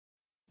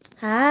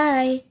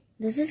Hi,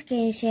 this is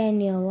Kenisha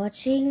and you're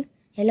watching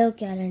Hello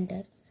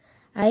Calendar.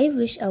 I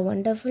wish a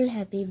wonderful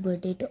happy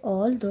birthday to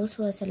all those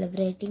who are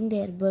celebrating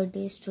their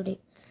birthdays today.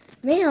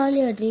 May all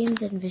your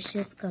dreams and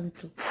wishes come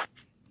true.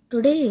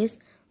 Today is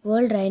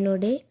World Rhino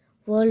Day,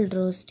 World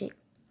Rose Day.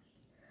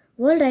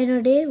 World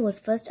Rhino Day was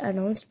first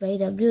announced by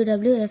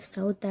WWF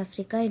South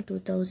Africa in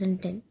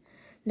 2010.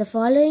 The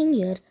following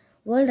year,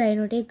 World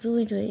Rhino Day grew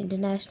into an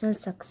international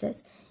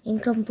success,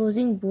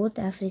 encompassing both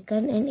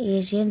African and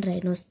Asian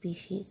rhino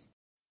species.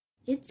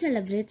 It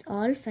celebrates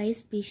all 5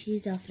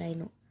 species of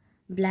rhino: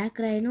 black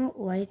rhino,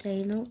 white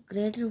rhino,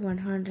 greater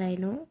one-horned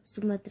rhino,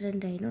 Sumatran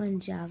rhino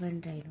and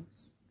Javan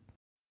rhinos.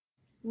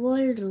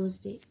 World Rose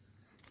Day.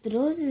 The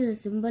rose is a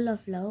symbol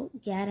of love,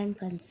 care and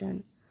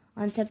concern.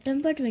 On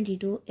September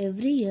 22,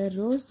 every year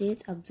Rose Day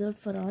is observed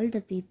for all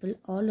the people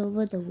all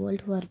over the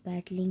world who are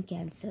battling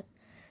cancer.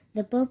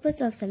 The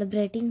purpose of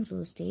celebrating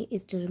Rose Day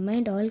is to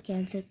remind all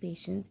cancer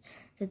patients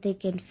that they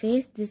can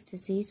face this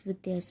disease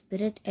with their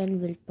spirit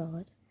and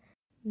willpower.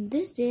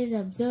 This day is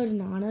observed in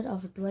honor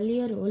of a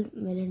 12-year-old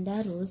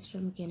Melinda Rose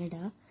from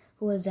Canada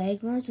who was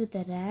diagnosed with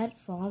a rare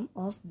form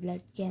of blood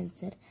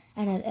cancer,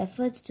 and her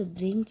efforts to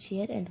bring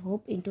cheer and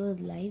hope into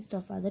the lives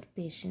of other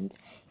patients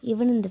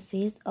even in the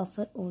face of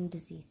her own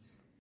disease.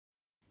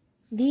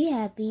 Be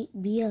happy,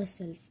 be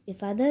yourself.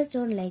 If others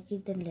don't like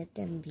it, then let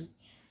them be.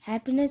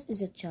 Happiness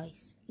is a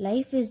choice.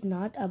 Life is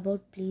not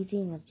about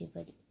pleasing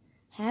everybody.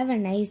 Have a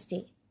nice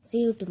day.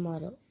 See you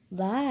tomorrow.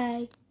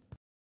 Bye.